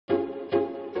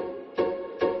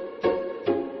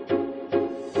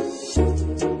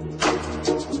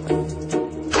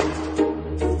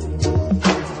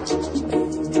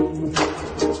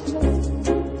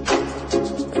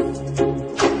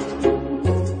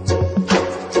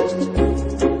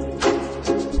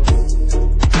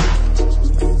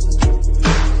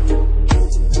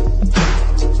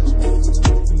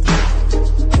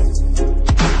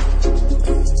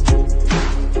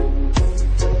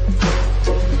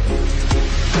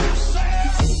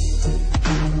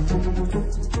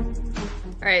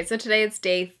Alright, so today it's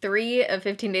day 3 of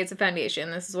 15 days of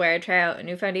foundation. This is where I try out a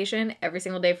new foundation every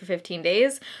single day for 15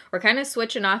 days. We're kind of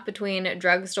switching off between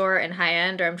drugstore and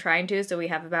high-end, or I'm trying to, so we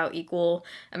have about equal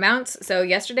amounts. So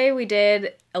yesterday we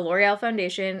did a L'Oreal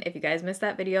foundation. If you guys missed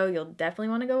that video, you'll definitely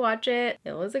want to go watch it.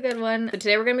 It was a good one. So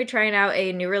today we're going to be trying out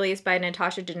a new release by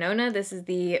NATASHA DENONA. This is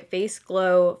the Face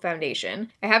Glow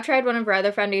foundation. I have tried one of her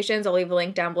other foundations. I'll leave a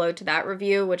link down below to that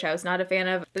review, which I was not a fan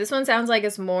of. But this one sounds like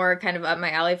it's more kind of up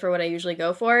my alley for what I usually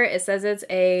go for. It says it's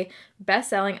a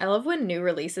best-selling, I love when new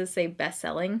releases say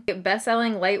best-selling,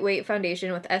 best-selling lightweight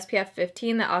foundation with SPF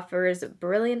 15 that offers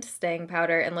brilliant staying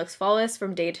powder and looks flawless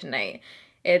from day to night.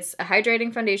 It's a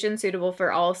hydrating foundation suitable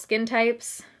for all skin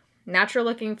types, natural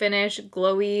looking finish,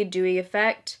 glowy, dewy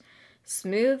effect,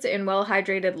 smooth and well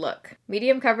hydrated look.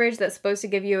 Medium coverage that's supposed to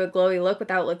give you a glowy look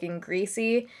without looking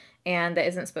greasy and that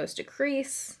isn't supposed to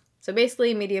crease. So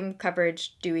basically medium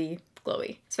coverage, dewy,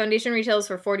 glowy. This foundation retails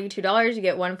for $42. You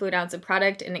get 1 fluid ounce of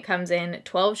product and it comes in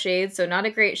 12 shades, so not a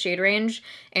great shade range.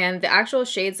 And the actual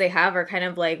shades they have are kind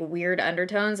of like weird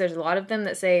undertones. There's a lot of them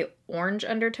that say orange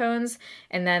undertones.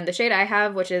 And then the shade I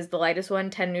have, which is the lightest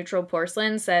one, 10 Neutral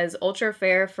Porcelain, says ultra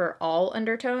fair for all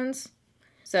undertones.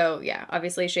 So yeah,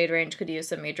 obviously shade range could use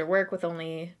some major work with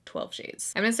only 12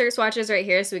 shades. I'm gonna insert swatches right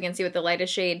here so we can see what the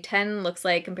lightest shade 10 looks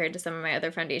like compared to some of my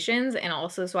other foundations, and I'll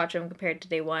also swatch them compared to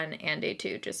day 1 and day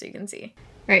 2 just so you can see.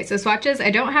 Alright, so swatches.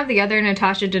 I don't have the other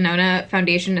NATASHA DENONA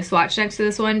foundation to swatch next to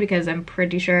this one because I'm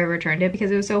pretty sure I returned it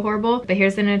because it was so horrible. But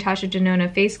here's the NATASHA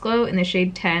DENONA Face Glow in the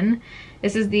shade 10.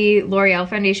 This is the L'Oreal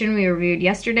foundation we reviewed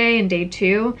yesterday in day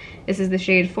 2. This is the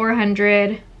shade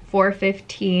 400.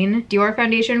 415. Dior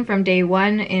foundation from day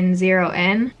 1 in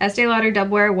 0N. Estee Lauder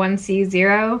Doublewear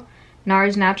 1C0.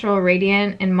 NARS Natural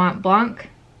Radiant in Mont Blanc.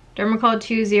 Dermacol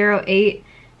 208.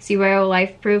 CYO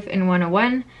Life Proof in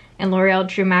 101. And L'Oreal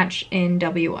True Match in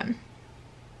W1.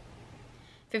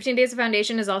 15 Days of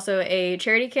Foundation is also a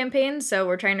charity campaign, so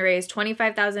we're trying to raise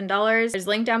 $25,000. There's a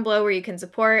link down below where you can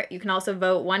support. You can also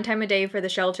vote 1 time a day for the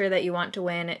shelter that you want to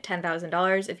win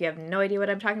 $10,000. If you have no idea what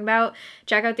I'm talking about,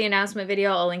 check out the announcement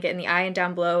video. I'll link it in the eye and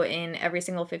down below in every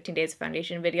single 15 Days of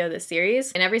Foundation video this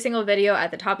series. In every single video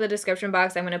at the top of the description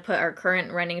box, I'm going to put our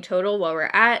current running total, what we're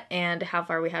at, and how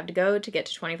far we have to go to get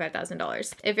to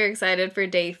 $25,000. If you're excited for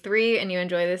day 3 and you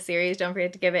enjoy this series, don't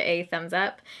forget to give it a thumbs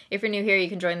up. If you're new here, you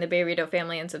can join the Bayrito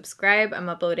family and subscribe. I'm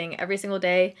uploading every single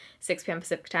day, 6 p.m.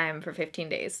 Pacific time for 15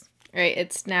 days. All right,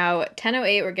 it's now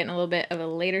 10:08. We're getting a little bit of a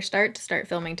later start to start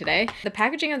filming today. The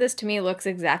packaging of this to me looks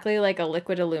exactly like a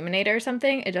liquid illuminator or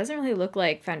something. It doesn't really look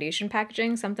like foundation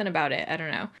packaging, something about it, I don't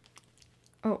know.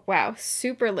 Oh, wow,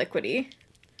 super liquidy.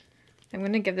 I'm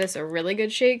gonna give this a really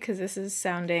good shake because this is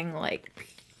sounding like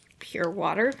pure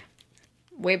water.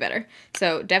 Way better.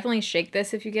 So definitely shake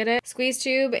this if you get it. Squeeze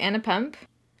tube and a pump.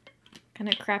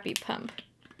 Kind of crappy pump.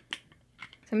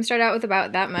 So I'm gonna start out with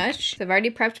about that much. So I've already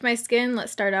prepped my skin.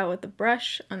 Let's start out with the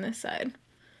brush on this side.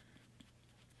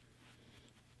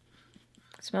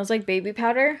 It smells like baby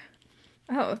powder.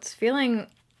 Oh, it's feeling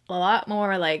a lot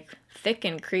more like thick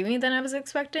and creamy than I was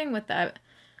expecting with that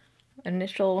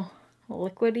initial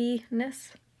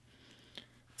liquidiness.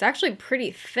 It's actually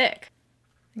pretty thick.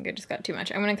 I think I just got too much.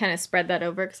 I'm gonna kind of spread that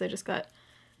over because I just got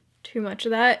too much of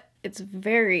that. It's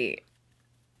very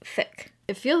thick.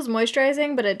 It feels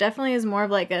moisturizing, but it definitely is more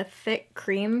of like a thick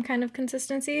cream kind of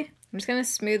consistency. I'm just gonna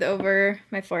smooth over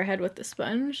my forehead with the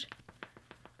sponge.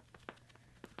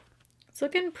 It's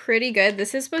looking pretty good.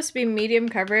 This is supposed to be medium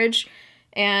coverage,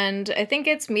 and I think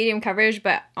it's medium coverage,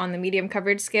 but on the medium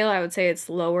coverage scale, I would say it's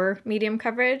lower medium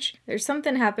coverage. There's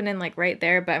something happening like right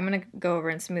there, but I'm gonna go over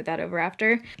and smooth that over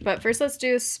after. But first let's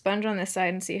do a sponge on this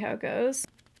side and see how it goes.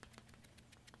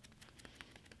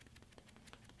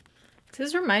 This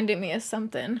is reminding me of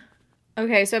something.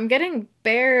 Okay, so I'm getting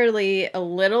barely a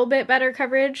little bit better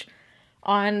coverage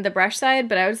on the brush side,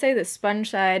 but I would say the sponge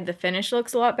side, the finish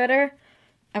looks a lot better.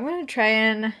 I'm gonna try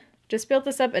and just build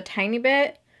this up a tiny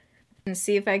bit and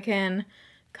see if I can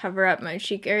cover up my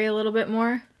cheek area a little bit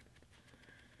more.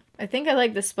 I think I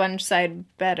like the sponge side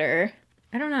better.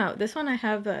 I don't know, this one I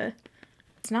have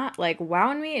it's not like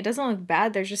wowing me. It doesn't look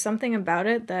bad. There's just something about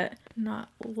it that I'm not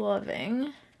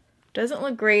loving. Doesn't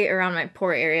look great around my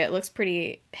pore area. It looks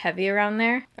pretty heavy around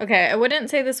there. Okay, I wouldn't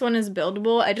say this one is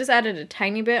buildable. I just added a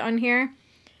tiny bit on here,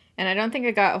 and I don't think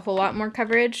I got a whole lot more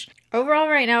coverage. Overall,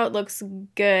 right now, it looks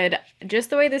good. Just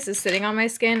the way this is sitting on my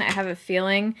skin, I have a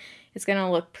feeling it's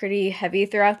gonna look pretty heavy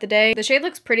throughout the day. The shade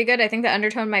looks pretty good. I think the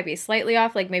undertone might be slightly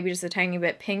off, like maybe just a tiny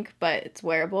bit pink, but it's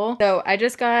wearable. So I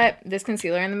just got this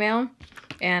concealer in the mail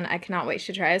and I cannot wait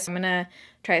to try this. I'm gonna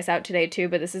try this out today too,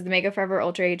 but this is the Makeup Forever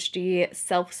Ultra HD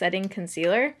Self-Setting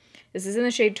Concealer. This is in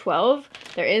the shade 12.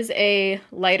 There is a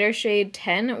lighter shade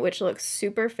 10, which looks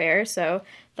super fair, so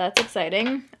that's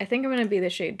exciting. I think I'm gonna be the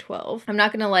shade 12. I'm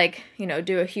not gonna like, you know,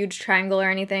 do a huge triangle or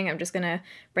anything. I'm just gonna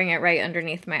bring it right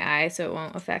underneath my eye so it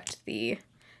won't affect the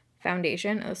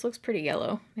foundation. Oh, this looks pretty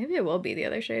yellow. Maybe it will be the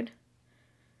other shade.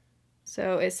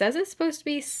 So it says it's supposed to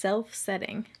be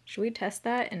self-setting. Should we test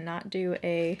that and not do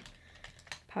a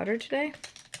powder today?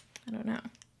 I don't know.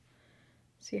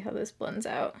 See how this blends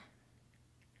out.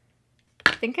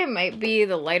 I think it might be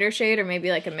the lighter shade or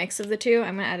maybe like a mix of the two.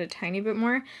 I'm gonna add a tiny bit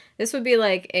more. This would be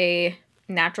like a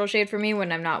natural shade for me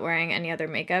when I'm not wearing any other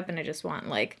makeup and I just want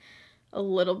like a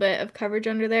little bit of coverage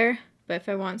under there. But if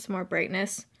I want some more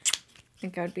brightness, I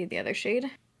think that would be the other shade.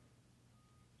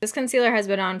 This concealer has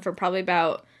been on for probably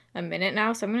about a minute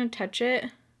now, so I'm gonna touch it.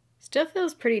 Still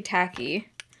feels pretty tacky.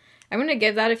 I'm gonna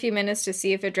give that a few minutes to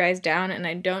see if it dries down, and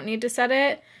I don't need to set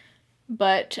it,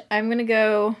 but I'm gonna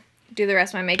go do the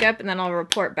rest of my makeup and then I'll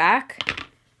report back.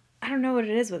 I don't know what it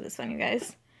is with this one, you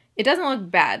guys. It doesn't look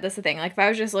bad, that's the thing. Like if I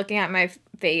was just looking at my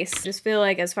face, I just feel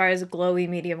like as far as glowy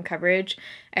medium coverage,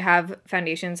 I have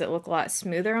foundations that look a lot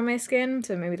smoother on my skin,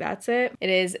 so maybe that's it. It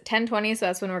is 10:20, so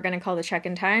that's when we're gonna call the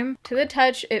check-in time. To the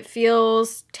touch, it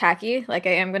feels tacky. Like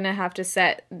I am gonna have to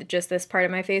set just this part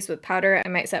of my face with powder. I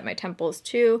might set my temples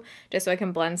too, just so I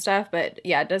can blend stuff, but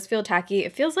yeah, it does feel tacky.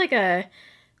 It feels like a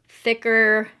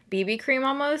thicker BB cream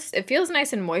almost. It feels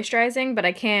nice and moisturizing, but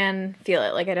I can feel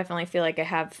it. Like I definitely feel like I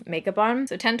have makeup on.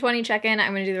 So 10:20 check-in,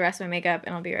 I'm gonna do the rest of my makeup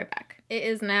and I'll be right back. It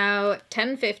is now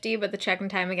 10:50, but the check-in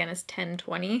time again is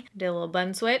 10:20. Did a little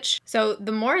blend switch. So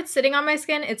the more it's sitting on my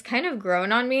skin, it's kind of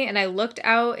grown on me, and I looked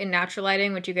out in natural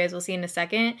lighting, which you guys will see in a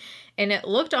second, and it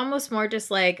looked almost more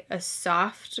just like a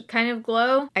soft kind of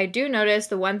glow. I do notice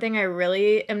the one thing I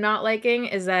really am not liking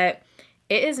is that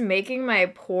it is making my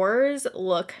pores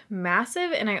look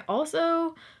massive, and I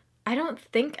don't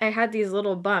think I had these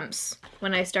little bumps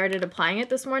when I started applying it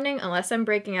this morning, unless I'm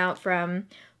breaking out from,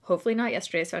 hopefully not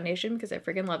yesterday's foundation, because I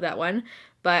freaking love that one,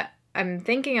 but I'm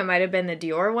thinking it might have been the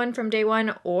Dior one from day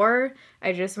one, or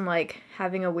I just am like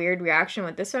having a weird reaction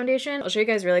with this foundation. I'll show you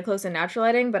guys really close in natural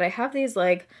lighting, but I have these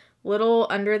like little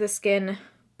under the skin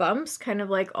bumps kind of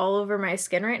like all over my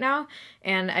skin right now,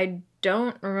 and I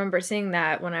don't remember seeing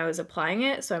that when I was applying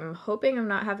it, so I'm hoping I'm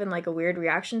not having like a weird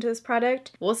reaction to this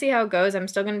product. We'll see how it goes. I'm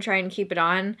still gonna try and keep it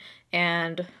on,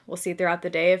 and we'll see throughout the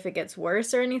day if it gets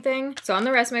worse or anything. So on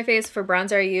the rest of my face, for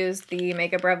bronzer, I used the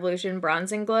Makeup Revolution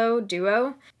Bronze and Glow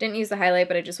Duo. Didn't use the highlight,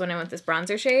 but I just went in with this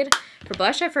bronzer shade. For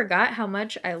blush, I forgot how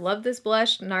much I love this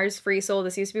blush, NARS Free Soul.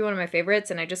 This used to be one of my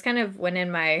favorites, and I just kind of went in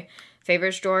my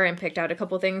favorites drawer and picked out a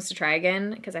couple things to try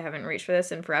again because I haven't reached for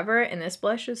this in forever, and this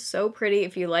blush is so pretty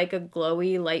if you like a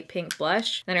glowy light pink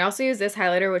blush. Then I also use this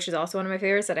highlighter, which is also one of my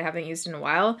favorites that I haven't used in a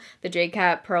while, the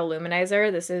J-Cat Pearl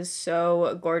Luminizer. This is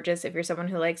so gorgeous if you're someone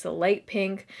who likes a light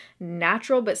pink,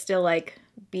 natural but still like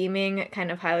beaming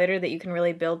kind of highlighter that you can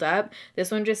really build up.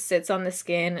 This one just sits on the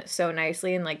skin so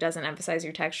nicely and like doesn't emphasize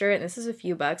your texture, and this is a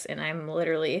few bucks, and I'm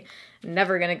literally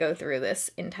never gonna go through this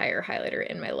entire highlighter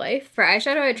in my life. For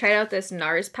eyeshadow, I tried out this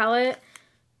NARS palette,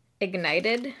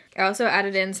 Ignited. I also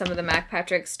added in some of the MAC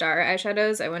Patrick Star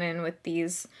eyeshadows. I went in with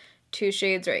these two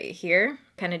shades right here,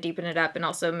 kind of deepen it up and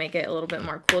also make it a little bit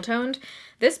more cool toned.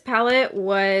 This palette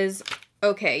was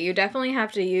okay. You definitely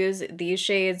have to use these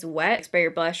shades wet. Spray your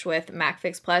blush with MAC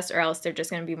Fix Plus, or else they're just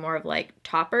going to be more of like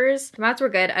toppers. The mattes were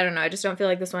good. I don't know. I just don't feel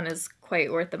like this one is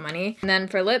quite worth the money. And then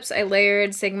for lips, I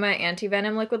layered Sigma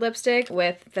Anti-Venom Liquid Lipstick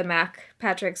with the MAC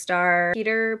Patrick Star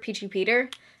Peachy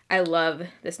Peter. I love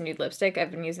this nude lipstick.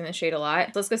 I've been using this shade a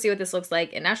lot. So let's go see what this looks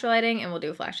like in natural lighting, and we'll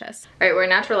do a flash test. All right, we're in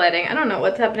natural lighting. I don't know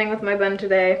what's happening with my bun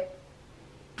today.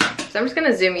 So I'm just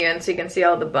going to zoom you in so you can see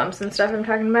all the bumps and stuff I'm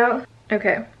talking about.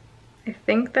 Okay. I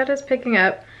think that is picking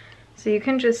up. So you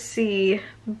can just see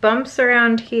bumps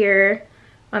around here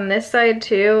on this side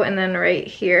too, and then right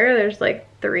here there's like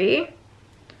 3,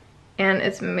 and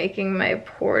it's making my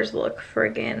pores look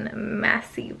friggin'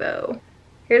 massivo.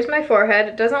 Here's my forehead.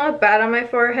 It doesn't look bad on my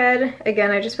forehead.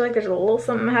 Again, I just feel like there's a little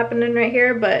something happening right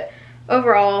here, but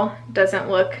overall doesn't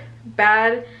look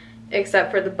bad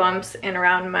except for the bumps and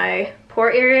around my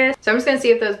pore area. So I'm just gonna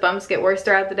see if those bumps get worse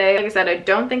throughout the day. Like I said, I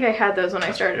don't think I had those when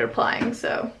I started applying,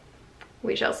 so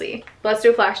we shall see. Let's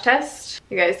do a flash test.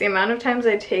 You guys, the amount of times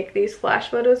I take these flash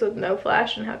photos with no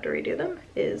flash and have to redo them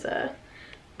is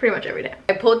pretty much every day.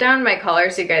 I pulled down my collar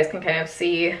so you guys can kind of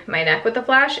see my neck with the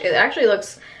flash. It actually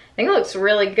looks I think it looks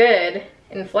really good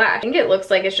in flash. I think it looks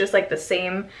like it's just like the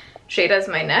same shade as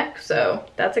my neck, so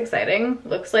that's exciting.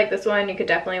 Looks like this one you could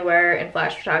definitely wear in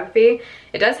flash photography.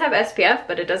 It does have SPF,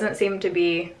 but it doesn't seem to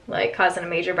be like causing a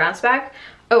major bounce back.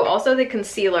 Oh, also the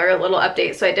concealer, a little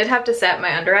update. So I did have to set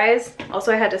my under eyes.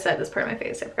 Also, I had to set this part of my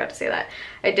face. I forgot to say that.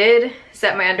 I did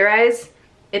set my under eyes.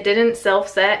 It didn't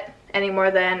self-set any more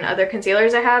than other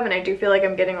concealers I have, and I do feel like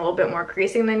I'm getting a little bit more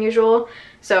creasing than usual.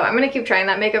 So I'm gonna keep trying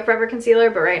that Makeup Forever concealer,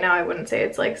 but right now I wouldn't say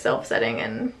it's like self-setting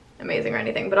and amazing or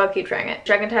anything, but I'll keep trying it.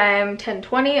 Check-in time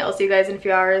 10:20. I'll see you guys in a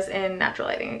few hours in natural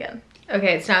lighting again.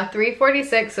 Okay, it's now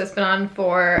 3:46, so it's been on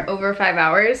for over 5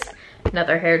 hours.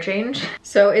 Another hair change.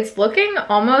 So it's looking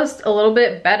almost a little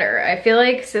bit better. I feel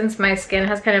like since my skin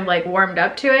has kind of like warmed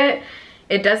up to it,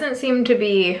 it doesn't seem to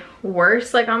be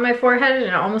worse like on my forehead, and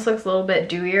it almost looks a little bit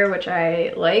dewier, which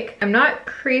I like. I'm not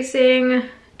creasing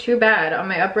too bad on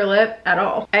my upper lip at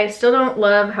all. I still don't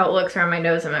love how it looks around my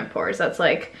nose and my pores. That's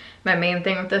like my main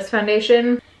thing with this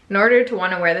foundation. In order to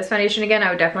want to wear this foundation again, I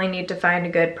would definitely need to find a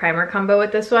good primer combo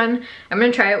with this one. I'm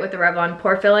going to try it with the Revlon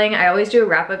Pore Filling. I always do a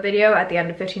wrap-up video at the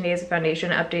end of 15 days of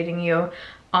foundation, updating you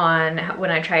on when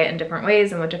I try it in different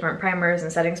ways and with different primers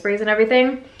and setting sprays and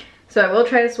everything. So I will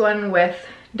try this one with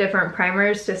different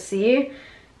primers to see.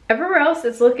 Everywhere else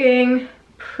it's looking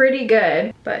pretty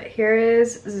good, but here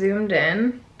is zoomed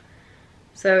in.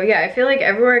 So yeah, I feel like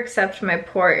everywhere except my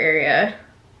pore area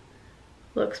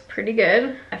looks pretty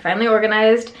good. I finally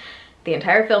organized the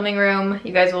entire filming room.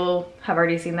 You guys will have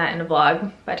already seen that in a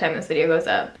vlog by the time this video goes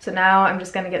up. So now I'm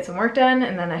just gonna get some work done,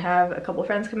 and then I have a couple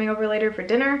friends coming over later for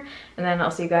dinner, and then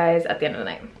I'll see you guys at the end of the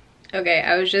night. Okay,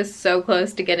 I was just so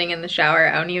close to getting in the shower.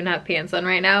 I don't even have pants on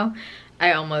right now.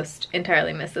 I almost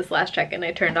entirely missed this last check-in.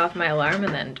 I turned off my alarm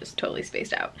and then just totally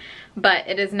spaced out. But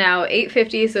it is now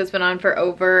 8:50, so it's been on for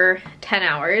over 10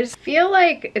 hours. Feel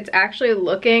like it's actually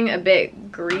looking a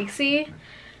bit greasy.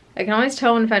 I can always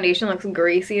tell when foundation looks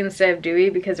greasy instead of dewy,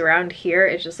 because around here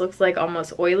it just looks like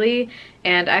almost oily.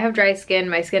 And I have dry skin.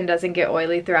 My skin doesn't get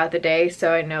oily throughout the day,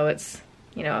 so I know it's,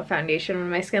 you know, a foundation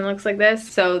when my skin looks like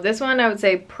this. So this one I would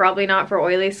say probably not for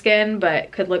oily skin,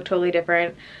 but could look totally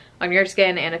different on your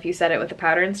skin and if you set it with the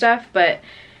powder and stuff. But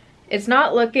it's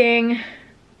not looking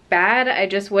bad. I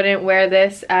just wouldn't wear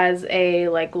this as a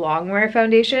like long wear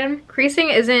foundation. Creasing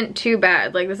isn't too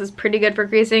bad. Like, this is pretty good for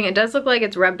creasing. It does look like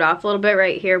it's rubbed off a little bit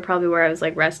right here, probably where I was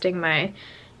like resting my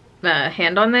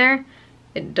hand on there.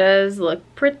 It does look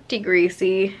pretty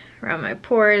greasy around my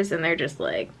pores, and they're just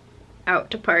like out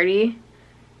to party.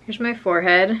 Here's my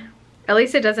forehead. At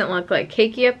least it doesn't look like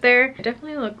cakey up there. It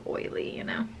definitely look oily, you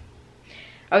know.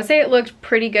 I would say it looked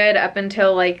pretty good up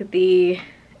until like the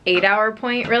 8-hour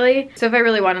point, really. So if I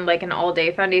really wanted like an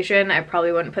all-day foundation, I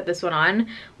probably wouldn't put this one on,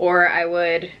 or I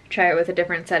would try it with a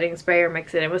different setting spray or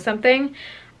mix it in with something.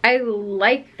 I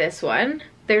like this one.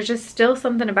 There's just still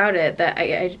something about it that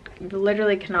I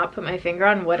literally cannot put my finger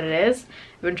on what it is.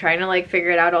 I've been trying to like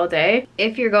figure it out all day.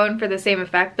 If you're going for the same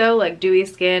effect though, like dewy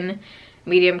skin,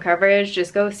 medium coverage,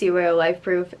 just go CYO Life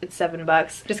Proof. It's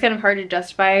 $7. Just kind of hard to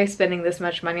justify spending this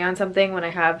much money on something when I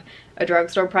have a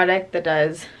drugstore product that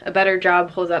does a better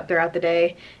job, holds up throughout the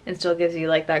day, and still gives you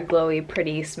like that glowy,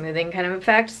 pretty smoothing kind of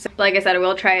effect. So, like I said, I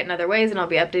will try it in other ways, and I'll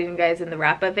be updating you guys in the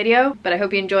wrap-up video. But I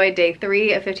hope you enjoyed day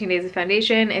 3 of 15 days of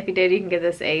foundation. If you did, you can give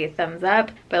this a thumbs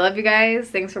up. But I love you guys.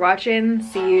 Thanks for watching.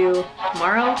 See you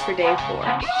tomorrow for day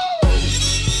 4.